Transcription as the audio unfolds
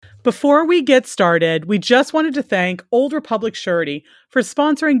Before we get started, we just wanted to thank Old Republic Surety for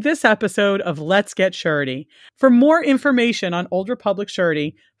sponsoring this episode of Let's Get Surety. For more information on Old Republic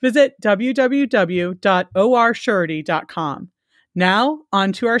Surety, visit www.orsurety.com. Now,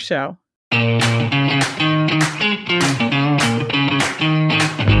 on to our show.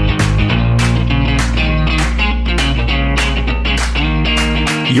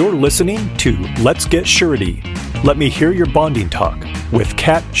 You're listening to Let's Get Surety. Let me hear your bonding talk with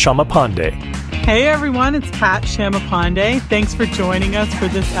Kat Shamapande. Hey everyone, it's Kat Shamapande. Thanks for joining us for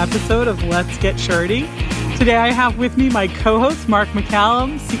this episode of Let's Get Surety. Today I have with me my co-host, Mark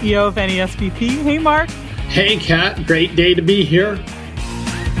McCallum, CEO of NASBP. Hey Mark. Hey Kat, great day to be here.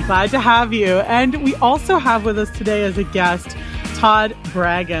 Glad to have you. And we also have with us today as a guest, Todd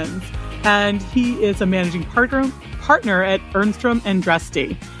Braggins. And he is a managing partner at Ernstrom &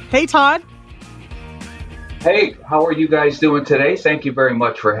 Dresty. Hey Todd. Hey, how are you guys doing today? Thank you very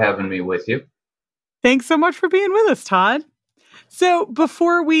much for having me with you. Thanks so much for being with us, Todd. So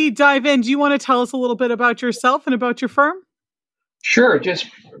before we dive in, do you want to tell us a little bit about yourself and about your firm? Sure. Just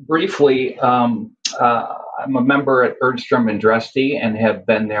briefly, I'm a member at Ernstrom & Dresty and have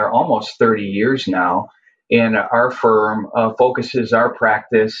been there almost 30 years now. And our firm focuses our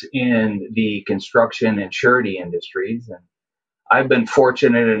practice in the construction and surety industries. And I've been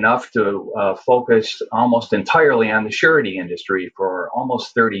fortunate enough to focus almost entirely on the surety industry for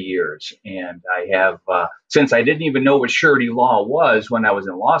almost 30 years. And I have, since I didn't even know what surety law was when I was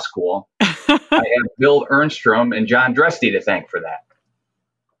in law school, I have Bill Ernstrom and John Dresty to thank for that.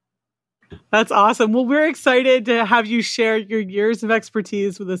 That's awesome. Well, we're excited to have you share your years of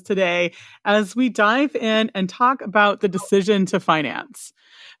expertise with us today as we dive in and talk about the decision to finance.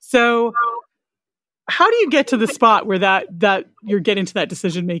 So how do you get to the spot where that you're getting to that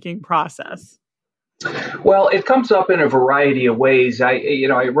decision-making process? Well, it comes up in a variety of ways.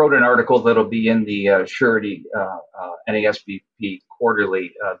 I wrote an article that'll be in the Surety NASBP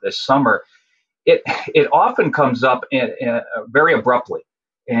quarterly this summer. It often comes up very abruptly,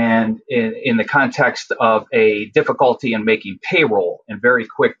 and in the context of a difficulty in making payroll, and very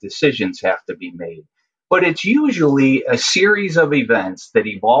quick decisions have to be made. But it's usually a series of events that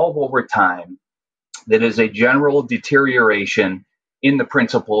evolve over time that is a general deterioration in the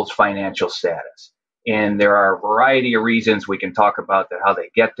principal's financial status. And there are a variety of reasons we can talk about how they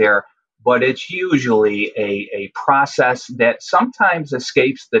get there, but it's usually a process that sometimes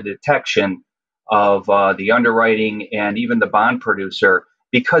escapes the detection of the underwriting and even the bond producer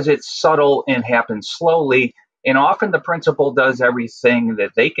because it's subtle and happens slowly. And often the principal does everything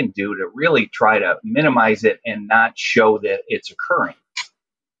that they can do to really try to minimize it and not show that it's occurring.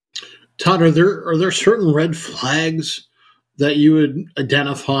 Todd, are there certain red flags that you would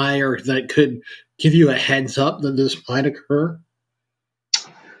identify or that could give you a heads up that this might occur?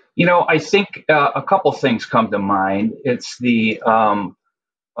 You know, I think a couple things come to mind. It's the,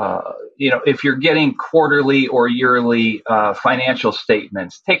 if you're getting quarterly or yearly financial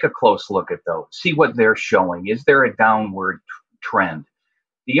statements, take a close look at those. See what they're showing. Is there a downward trend?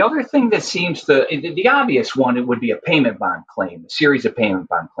 The other thing that seems to, the obvious one, it would be a payment bond claim, a series of payment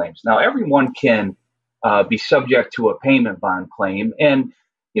bond claims. Now, everyone can be subject to a payment bond claim. And,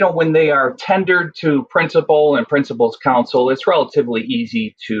 when they are tendered to principal and principal's counsel, it's relatively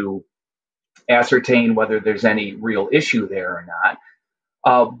easy to ascertain whether there's any real issue there or not.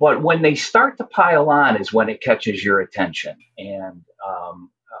 But when they start to pile on is when it catches your attention. And,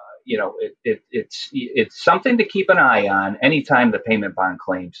 it's something to keep an eye on anytime the payment bond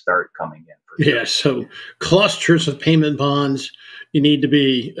claims start coming in. Yeah, so clusters of payment bonds, you need to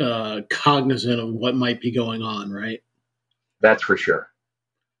be cognizant of what might be going on, right? That's for sure.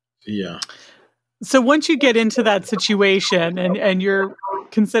 Yeah. So once you get into that situation and you're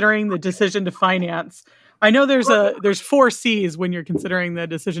considering the decision to finance, I know there's 4 C's when you're considering the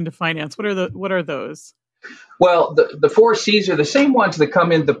decision to finance. What are those? Well, the 4 C's are the same ones that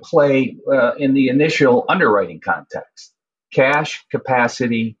come into play in the initial underwriting context: cash,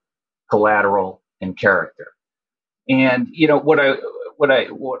 capacity, collateral, and character. And what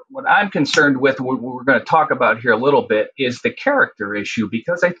I'm concerned with, what we're going to talk about here a little bit, is the character issue,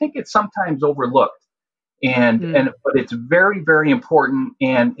 because I think it's sometimes overlooked. But it's very, very important,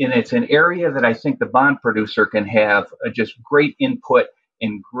 and it's an area that I think the bond producer can have just great input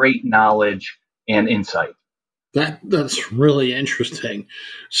and great knowledge and insight. That's really interesting.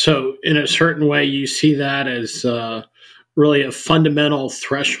 So in a certain way, you see that as really a fundamental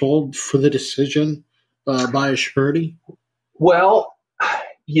threshold for the decision by a surety? Well,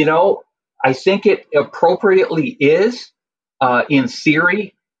 I think it appropriately is in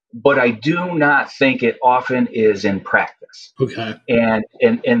theory. but I do not think it often is in practice. Okay.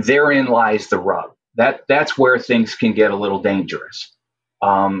 And therein lies the rub. That's where things can get a little dangerous.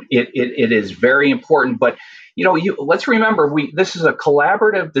 It is very important, but let's remember this is a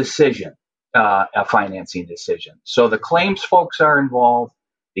collaborative decision, a financing decision. So the claims folks are involved,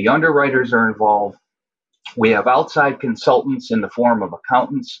 the underwriters are involved. We have outside consultants in the form of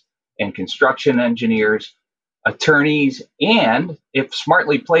accountants and construction engineers, attorneys, and if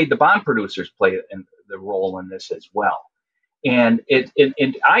smartly played, the bond producers play the role in this as well. And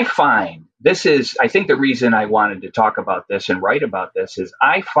I find I think the reason I wanted to talk about this and write about this is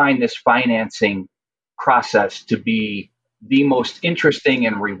I find this financing process to be the most interesting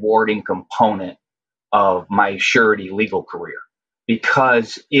and rewarding component of my surety legal career.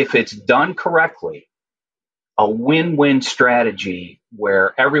 Because if it's done correctly, a win-win strategy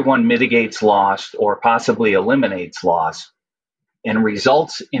where everyone mitigates loss or possibly eliminates loss and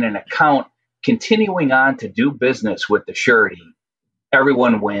results in an account continuing on to do business with the surety,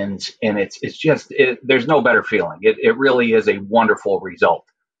 everyone wins, and there's no better feeling. It really is a wonderful result.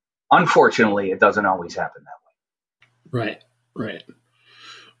 Unfortunately, it doesn't always happen that way. Right.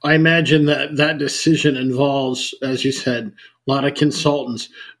 I imagine that decision involves, as you said, a lot of consultants,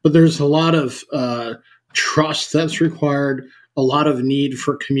 but there's a lot of trust that's required, a lot of need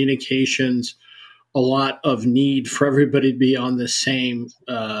for communications, a lot of need for everybody to be on the same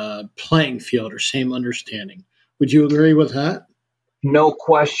playing field or same understanding. Would you agree with that? No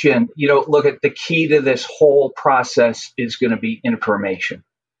question. Look, at the key to this whole process is going to be information.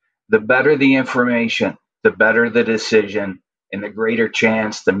 The better the information, the better the decision, and the greater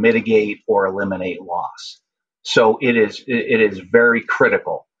chance to mitigate or eliminate loss. So it is very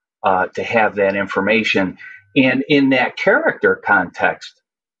critical to have that information. And in that character context,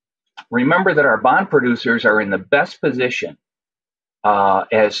 remember that our bond producers are in the best position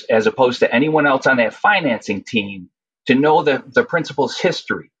as opposed to anyone else on that financing team to know the principal's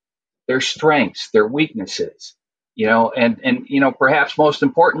history, their strengths, their weaknesses, and perhaps most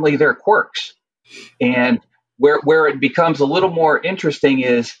importantly, their quirks. And where it becomes a little more interesting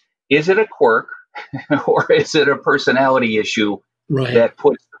is it a quirk or is it a personality issue that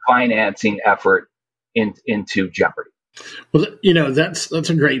puts the financing effort into jeopardy? Well, that's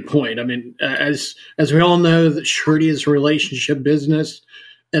a great point. I mean, as we all know, that surety is a relationship business,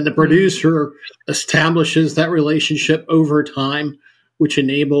 and the producer establishes that relationship over time, which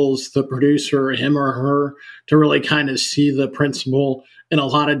enables the producer, him or her, to really kind of see the principal in a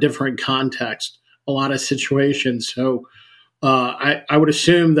lot of different contexts, a lot of situations. So I would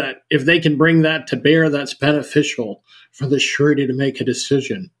assume that if they can bring that to bear, that's beneficial for the surety to make a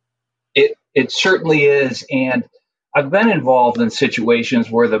decision. It certainly is. And I've been involved in situations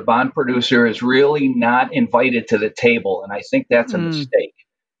where the bond producer is really not invited to the table. And I think that's a mistake.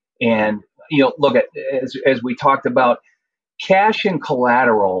 And, look, as we talked about, cash and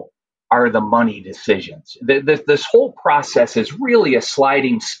collateral are the money decisions. This whole process is really a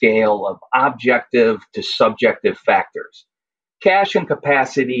sliding scale of objective to subjective factors. Cash and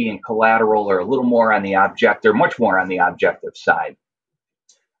capacity and collateral are a little more on the objective, much more on the objective side.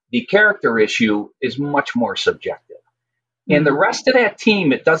 The character issue is much more subjective. And the rest of that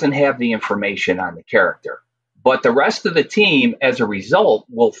team, it doesn't have the information on the character. But the rest of the team, as a result,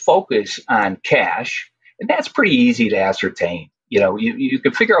 will focus on cash, and that's pretty easy to ascertain. You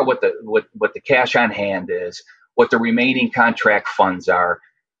can figure out what the cash on hand is, what the remaining contract funds are.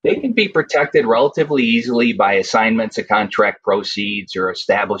 They can be protected relatively easily by assignments of contract proceeds or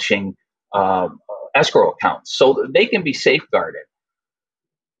establishing escrow accounts, so they can be safeguarded.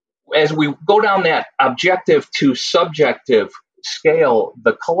 As we go down that objective to subjective scale,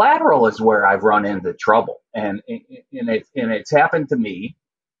 the collateral is where I've run into trouble, and it's happened to me,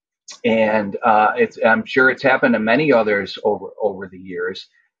 and I'm sure it's happened to many others over the years.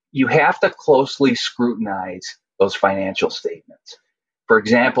 You have to closely scrutinize those financial statements. For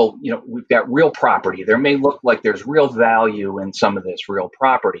example, we've got real property. There may look like there's real value in some of this real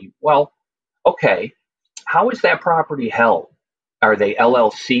property. Well, okay, how is that property held? Are they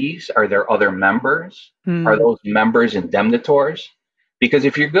LLCs? Are there other members? Are those members indemnitors? Because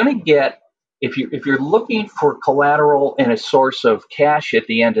if you're going to if you're looking for collateral and a source of cash at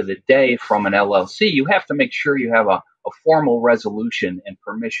the end of the day from an LLC, you have to make sure you have a formal resolution and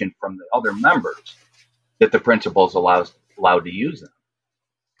permission from the other members that the principal is allowed to use them.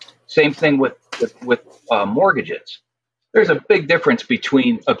 Same thing with mortgages. There's a big difference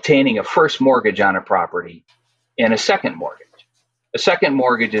between obtaining a first mortgage on a property and a second mortgage. A second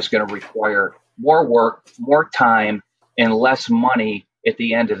mortgage is going to require more work, more time, and less money at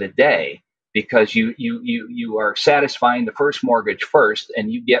the end of the day because you are satisfying the first mortgage first,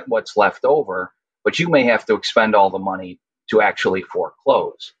 and you get what's left over, but you may have to expend all the money to actually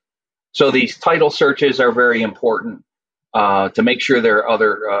foreclose. So these title searches are very important to make sure there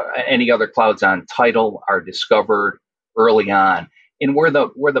are any other clouds on title are discovered early on. And where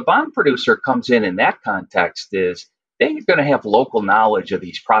the bond producer comes in that context is they're going to have local knowledge of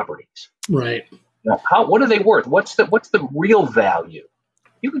these properties. Right. What are they worth? What's the real value?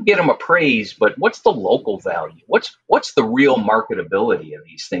 You can get them appraised, but what's the local value? What's the real marketability of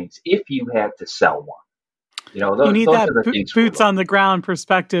these things if you had to sell one? You need that boots on the ground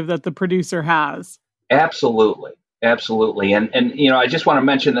perspective that the producer has. Absolutely. And I just want to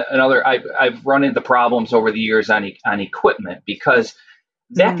mention another. I've run into problems over the years on equipment, because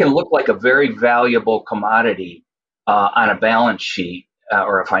that can look like a very valuable commodity on a balance sheet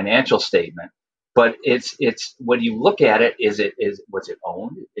or a financial statement, but it's when you look at it, was it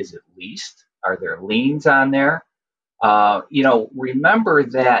owned? Is it leased? Are there liens on there? Remember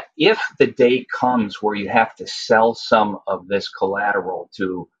that if the day comes where you have to sell some of this collateral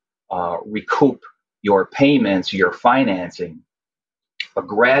to recoup your payments, your financing, a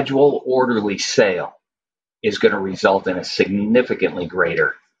gradual, orderly sale is going to result in a significantly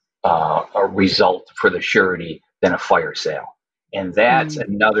greater result for the surety than a fire sale. And that's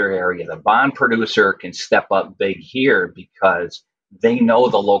another area. The bond producer can step up big here because they know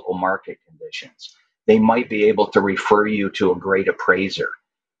the local market conditions. They might be able to refer you to a great appraiser.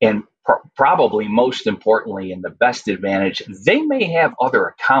 And probably most importantly, and the best advantage, they may have other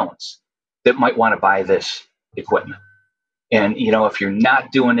accounts that might want to buy this equipment. And, if you're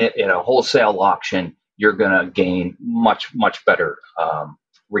not doing it at a wholesale auction, you're going to gain much, much better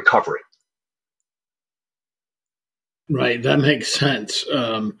recovery. Right. That makes sense.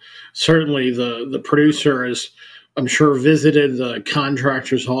 Certainly the producer has, I'm sure, visited the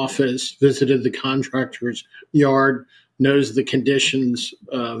contractor's office, visited the contractor's yard, knows the conditions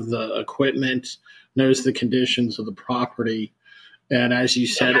of the equipment, knows the conditions of the property. And as you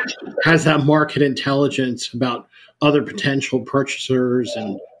said, it has that market intelligence about other potential purchasers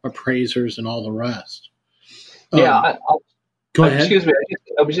and appraisers and all the rest. Yeah. Go ahead. Excuse me.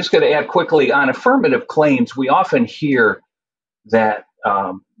 I was just going to add quickly on affirmative claims. We often hear that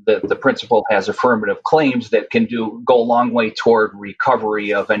the principal has affirmative claims that can go a long way toward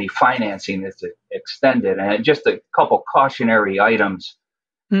recovery of any financing that's extended. And just a couple cautionary items.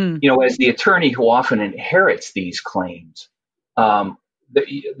 As the attorney who often inherits these claims,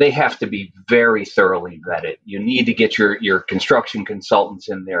 they have to be very thoroughly vetted. You need to get your construction consultants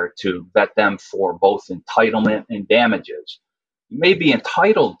in there to vet them for both entitlement and damages. You may be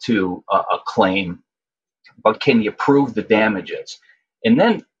entitled to a claim, but can you prove the damages? And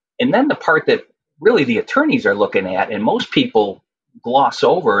then the part that really the attorneys are looking at, and most people gloss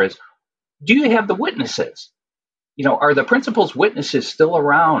over, is, do you have the witnesses? Are the principal's witnesses still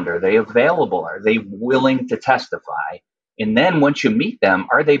around? Are they available? Are they willing to testify? And then once you meet them,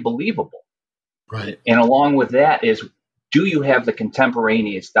 are they believable? Right. And along with that is, do you have the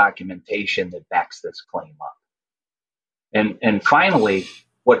contemporaneous documentation that backs this claim up? And finally,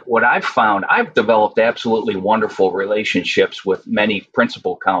 what I've found, I've developed absolutely wonderful relationships with many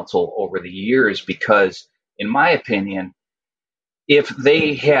principal counsel over the years, because in my opinion, if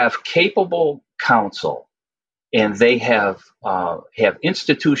they have capable counsel and they have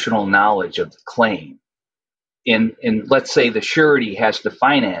institutional knowledge of the claim, and let's say the surety has to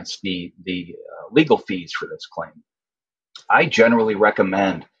finance the legal fees for this claim, I generally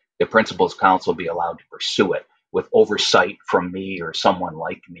recommend the principal's counsel be allowed to pursue it with oversight from me or someone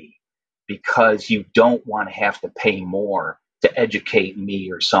like me, because you don't want to have to pay more to educate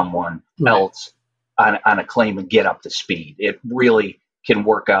me or someone else on a claim and get up to speed. It really can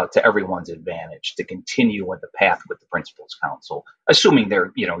work out to everyone's advantage to continue with the path with the principal's counsel, assuming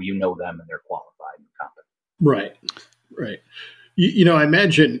they're, you know them and they're qualified and competent. Right. I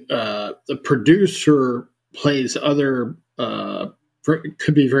imagine the producer plays other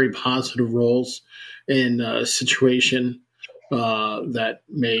could be very positive roles in a situation that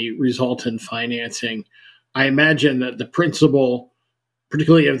may result in financing. I imagine that the principal,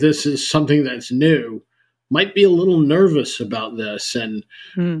 particularly if this is something that's new, might be a little nervous about this and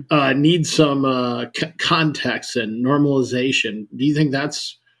need some context and normalization. Do you think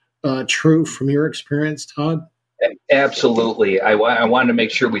that's true from your experience, Todd? Absolutely. I wanted to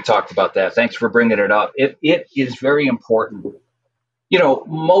make sure we talked about that. Thanks for bringing it up. It is very important.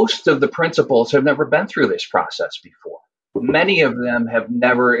 Most of the principals have never been through this process before. Many of them have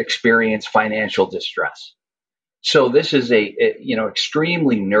never experienced financial distress. So this is a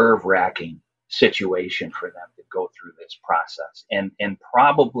extremely nerve-wracking situation for them to go through this process. And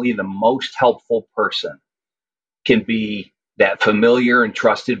probably the most helpful person can be that familiar and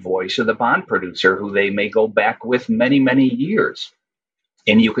trusted voice of the bond producer who they may go back with many, many years.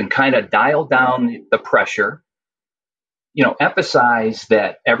 And you can kind of dial down the pressure, emphasize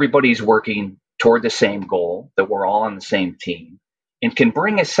that everybody's working toward the same goal, that we're all on the same team, and can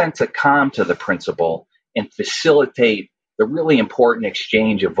bring a sense of calm to the principal and facilitate the really important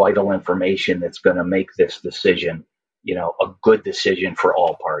exchange of vital information that's going to make this decision, a good decision for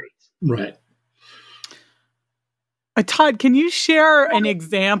all parties. Right. Todd, can you share an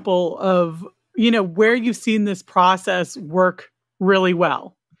example of, where you've seen this process work really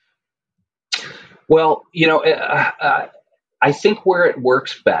well? Well, I think where it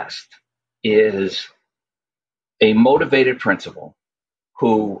works best is a motivated principal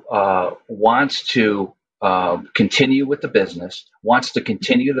who wants to continue with the business, wants to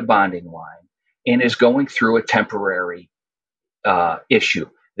continue the bonding line, and is going through a temporary issue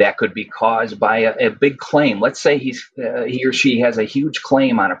that could be caused by a big claim. Let's say he or she has a huge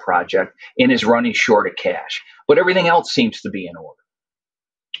claim on a project and is running short of cash, but everything else seems to be in order.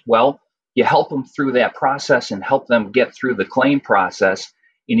 Well, you help them through that process and help them get through the claim process,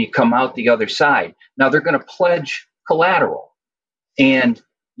 and you come out the other side. Now they're going to pledge collateral, and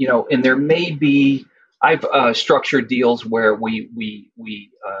and there may be. I've structured deals where we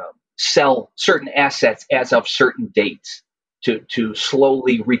sell certain assets as of certain dates to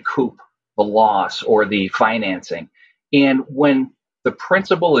slowly recoup the loss or the financing. And when the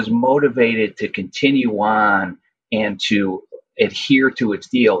principal is motivated to continue on and to adhere to its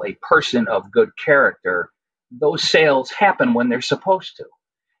deal, a person of good character, those sales happen when they're supposed to.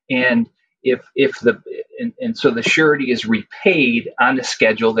 And so the surety is repaid on the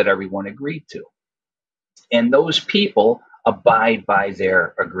schedule that everyone agreed to. And those people abide by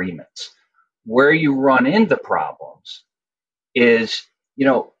their agreements. Where you run into problems is,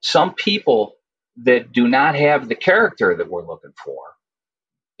 some people that do not have the character that we're looking for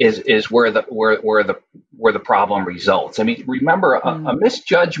is where the problem results. I mean, remember, a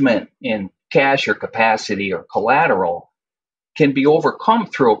misjudgment in cash or capacity or collateral can be overcome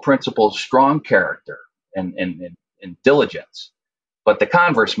through a principal's strong character and diligence, but the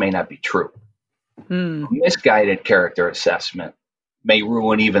converse may not be true. A misguided character assessment may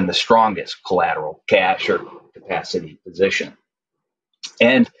ruin even the strongest collateral, cash or capacity position.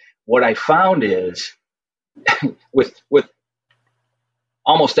 And what I found is with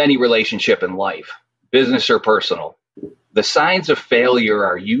almost any relationship in life, business or personal, the signs of failure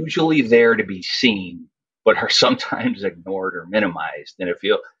are usually there to be seen, but are sometimes ignored or minimized. And if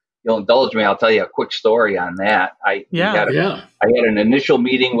you'll indulge me, I'll tell you a quick story on that. I had an initial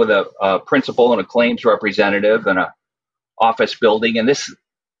meeting with a principal and a claims representative in a office building, and this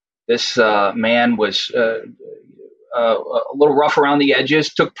man was a little rough around the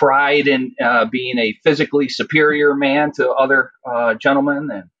edges, took pride in being a physically superior man to other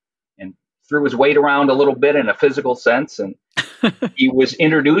gentlemen, and threw his weight around a little bit in a physical sense. And he was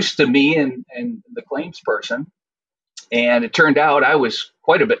introduced to me and the claims person. And it turned out I was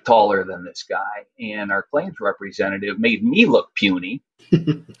quite a bit taller than this guy. And our claims representative made me look puny.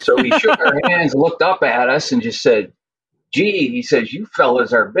 So he shook our hands, looked up at us, and just said, "Gee," he says, "you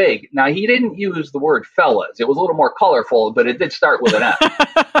fellas are big." Now, he didn't use the word fellas. It was a little more colorful, but it did start with an F.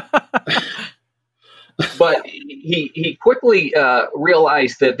 But he quickly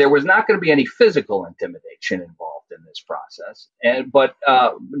realized that there was not going to be any physical intimidation involved in this process. But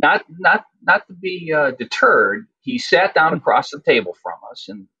not to be deterred, he sat down across the table from us,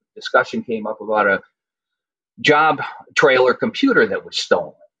 and discussion came up about a job trailer computer that was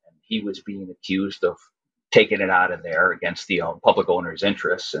stolen. And he was being accused of taking it out of there against the public owner's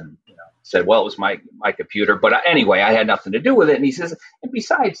interests, and said, "Well, it was my computer, but anyway, I had nothing to do with it." And he says, and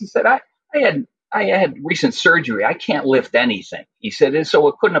besides, he said, I had recent surgery. I can't lift anything. He said, and so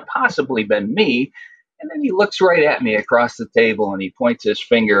it couldn't have possibly been me. And then he looks right at me across the table, and he points his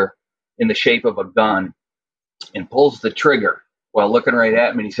finger in the shape of a gun and pulls the trigger while looking right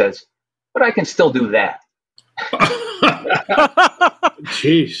at me. And he says, "But I can still do that."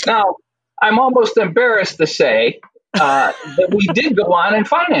 Jeez. Now, I'm almost embarrassed to say that we did go on and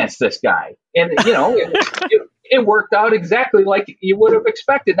finance this guy. And, it worked out exactly like you would have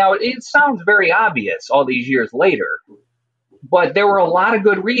expected. Now, it sounds very obvious all these years later, but there were a lot of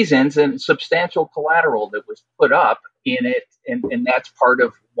good reasons and substantial collateral that was put up in it. And that's part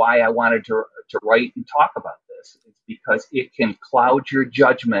of why I wanted to write and talk about this. It's because it can cloud your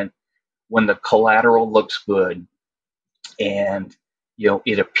judgment when the collateral looks good and,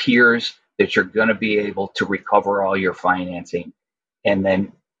 it appears that you're going to be able to recover all your financing, and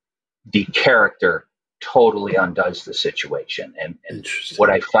then the character totally undoes the situation. And Interesting. what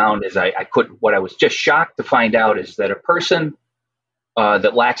I found is what I was just shocked to find out is that a person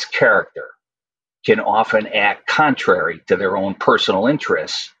that lacks character can often act contrary to their own personal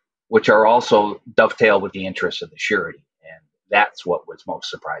interests, which are also dovetail with the interests of the surety. And that's what was most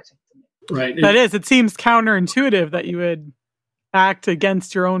surprising to me. Right. That is, it seems counterintuitive that you would act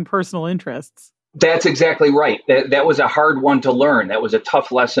against your own personal interests. That's exactly right. That was a hard one to learn. That was a tough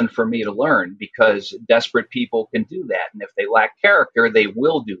lesson for me to learn, because desperate people can do that. And if they lack character, they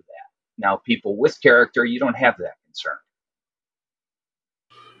will do that. Now, people with character, you don't have that concern.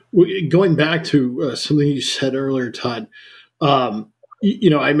 Going back to something you said earlier, Todd, I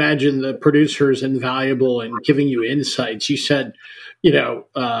imagine the producer is invaluable in giving you insights. You said,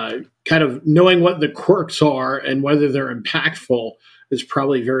 kind of knowing what the quirks are and whether they're impactful is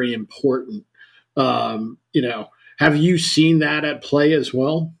probably very important. Have you seen that at play as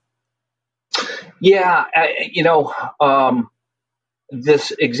well? Yeah,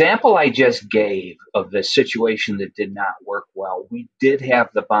 this example I just gave of this situation that did not work well, we did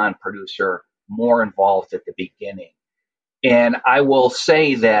have the bond producer more involved at the beginning. And I will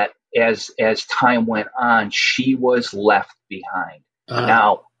say that as time went on, she was left behind.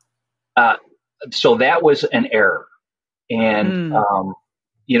 Now, so that was an error. And,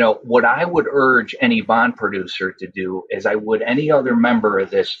 what I would urge any bond producer to do, as I would any other member of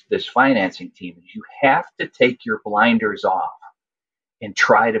this financing team, is you have to take your blinders off and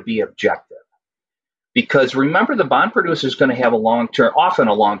try to be objective. Because remember, the bond producer is going to have often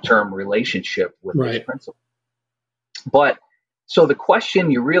a long-term relationship with this principal. But so the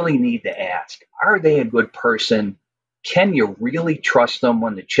question you really need to ask, are they a good person? Can you really trust them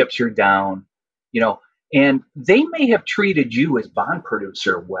when the chips are down? And they may have treated you as bond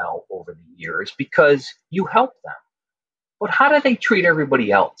producer well over the years because you helped them. But how do they treat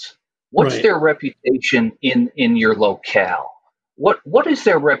everybody else? What's their reputation in your locale? What is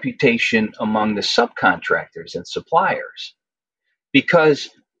their reputation among the subcontractors and suppliers? Because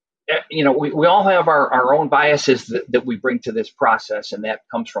we all have our own biases that we bring to this process, and that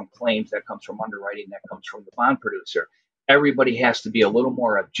comes from claims, that comes from underwriting, that comes from the bond producer. Everybody has to be a little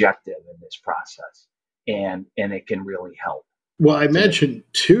more objective in this process, and it can really help. Well, I mentioned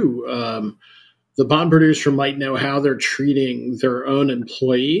too, the bond producer might know how they're treating their own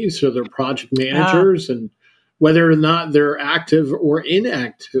employees or their project managers, and whether or not they're active or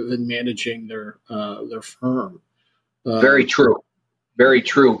inactive in managing their firm. Very true. Very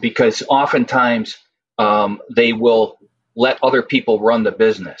true, because oftentimes they will let other people run the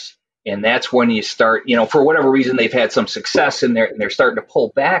business. And that's when you start, for whatever reason, they've had some success and they're starting to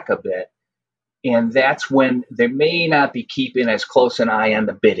pull back a bit. And that's when they may not be keeping as close an eye on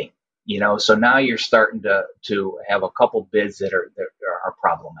the bidding. So now you're starting to have a couple bids that are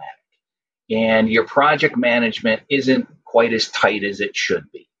problematic. And your project management isn't quite as tight as it should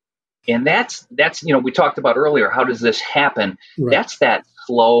be. And that's we talked about earlier, how does this happen? Right. That's that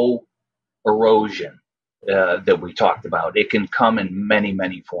slow erosion that we talked about. It can come in many,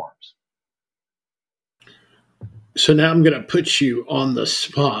 many forms. So now I'm going to put you on the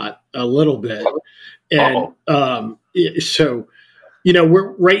spot a little bit. And so,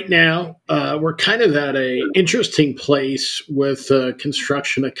 we're right now, we're kind of at a interesting place with the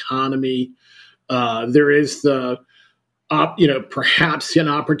construction economy. There is perhaps an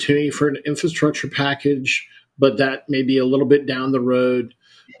opportunity for an infrastructure package, but that may be a little bit down the road.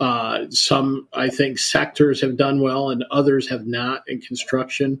 Some, I think, sectors have done well and others have not in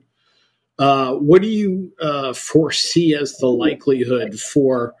construction. What do you foresee as the likelihood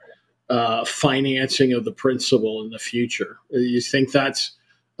for financing of the principal in the future? Do you think that's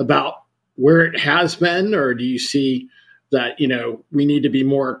about where it has been, or do you see that, we need to be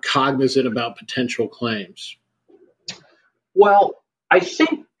more cognizant about potential claims? Well, I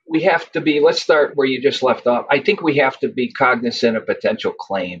think we have to be, let's start where you just left off. I think we have to be cognizant of potential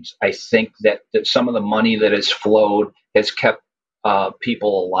claims. I think that some of the money that has flowed has kept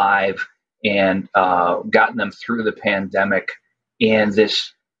people alive and gotten them through the pandemic. And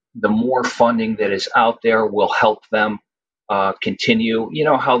the more funding that is out there will help them continue. You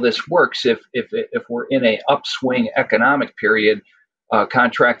know how this works. If we're in an upswing economic period,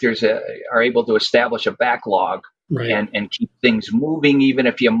 contractors are able to establish a backlog. Right. And keep things moving, even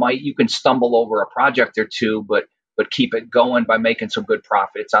if you can stumble over a project or two, but keep it going by making some good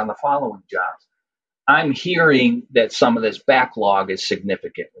profits on the following jobs. I'm hearing that some of this backlog is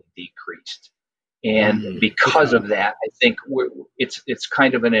significantly decreased. And because of that, I think it's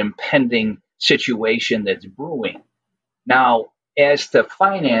kind of an impending situation that's brewing. Now, as to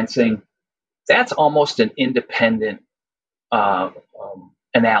financing, that's almost an independent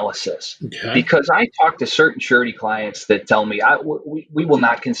analysis. Okay. Because I talk to certain surety clients that tell me, we will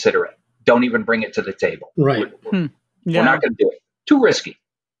not consider it. Don't even bring it to the table. Right. We're not going to do it. Too risky.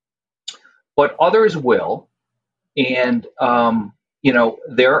 But others will. And,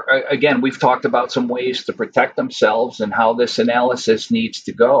 there, again, we've talked about some ways to protect themselves and how this analysis needs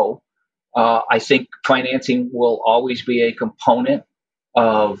to go. I think financing will always be a component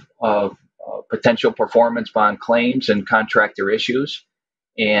of potential performance bond claims and contractor issues.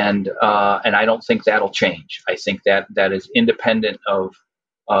 And I don't think that'll change. I think that is independent of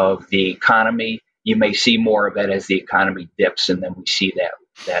the economy. You may see more of it as the economy dips, and then we see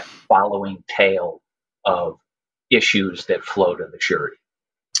that following tail of issues that flow to the surety.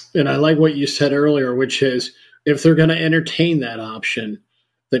 And I like what you said earlier, which is if they're going to entertain that option,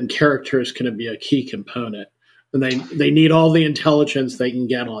 then character is going to be a key component. And they need all the intelligence they can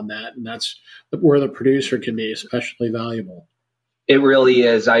get on that. And that's where the producer can be especially valuable. It really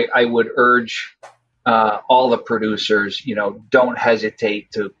is. I would urge all the producers, don't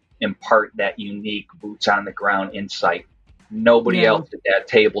hesitate to impart that unique boots on the ground insight. Nobody else at that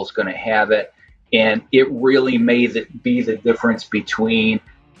table is going to have it. And it really may be the difference between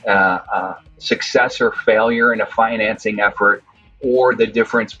success or failure in a financing effort, or the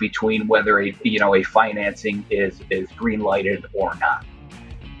difference between whether a financing is green lighted or not.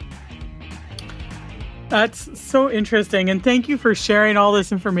 That's so interesting. And thank you for sharing all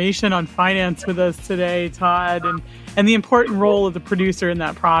this information on finance with us today, Todd, and the important role of the producer in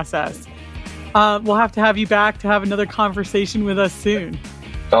that process. We'll have to have you back to have another conversation with us soon.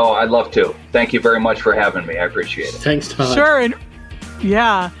 Oh, I'd love to. Thank you very much for having me. I appreciate it. Thanks, Todd. Sure. And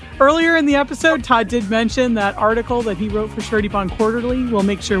earlier in the episode, Todd did mention that article that he wrote for Surety Bond Quarterly. We'll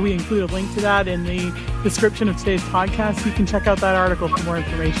make sure we include a link to that in the description of today's podcast. You can check out that article for more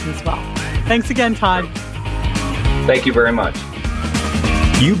information as well. Thanks again, Todd. Thank you very much.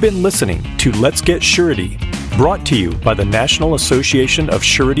 You've been listening to Let's Get Surety, brought to you by the National Association of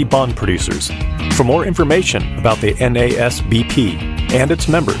Surety Bond Producers. For more information about the NASBP and its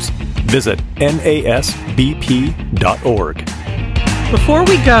members, visit nasbp.org. Before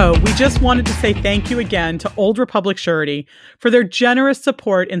we go, we just wanted to say thank you again to Old Republic Surety for their generous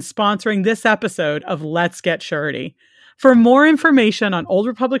support in sponsoring this episode of Let's Get Surety. For more information on Old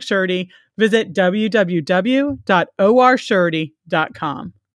Republic Surety, visit www.orsurety.com.